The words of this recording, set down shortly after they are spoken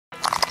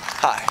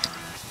Hi.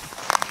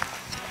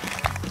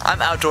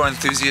 I'm outdoor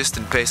enthusiast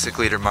and basic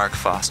leader Mark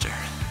Foster.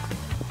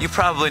 You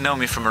probably know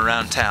me from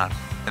around town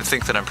and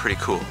think that I'm pretty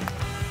cool.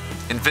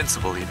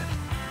 Invincible even,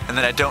 and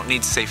that I don't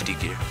need safety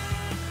gear.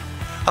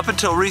 Up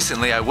until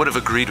recently, I would have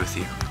agreed with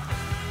you.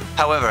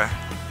 However,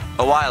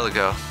 a while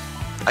ago,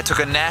 I took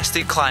a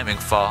nasty climbing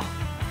fall,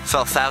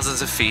 fell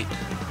thousands of feet,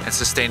 and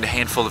sustained a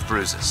handful of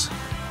bruises.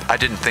 I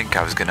didn't think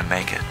I was gonna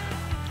make it.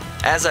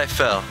 As I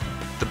fell,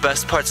 the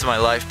best parts of my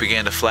life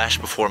began to flash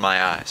before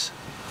my eyes.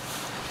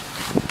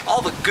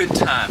 All the good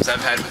times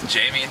I've had with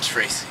Jamie and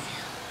Tracy.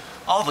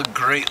 All the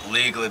great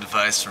legal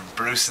advice from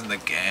Bruce and the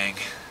gang.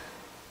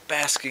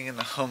 Basking in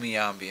the homey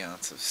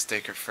ambiance of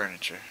Staker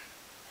Furniture.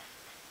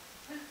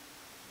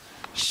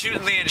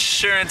 Shooting the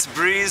insurance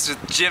breeze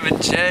with Jim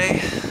and Jay.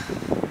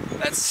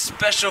 That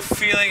special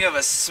feeling of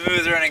a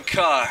smooth running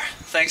car,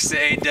 thanks to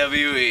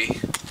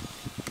AWE.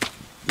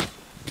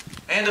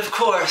 And of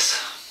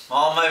course,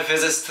 all my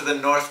visits to the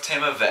North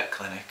Tama Vet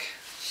Clinic.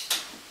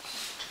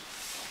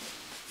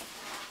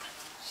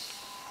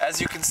 As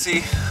you can see,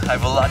 I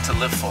have a lot to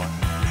live for.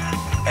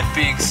 And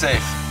being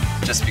safe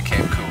just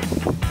became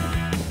cool.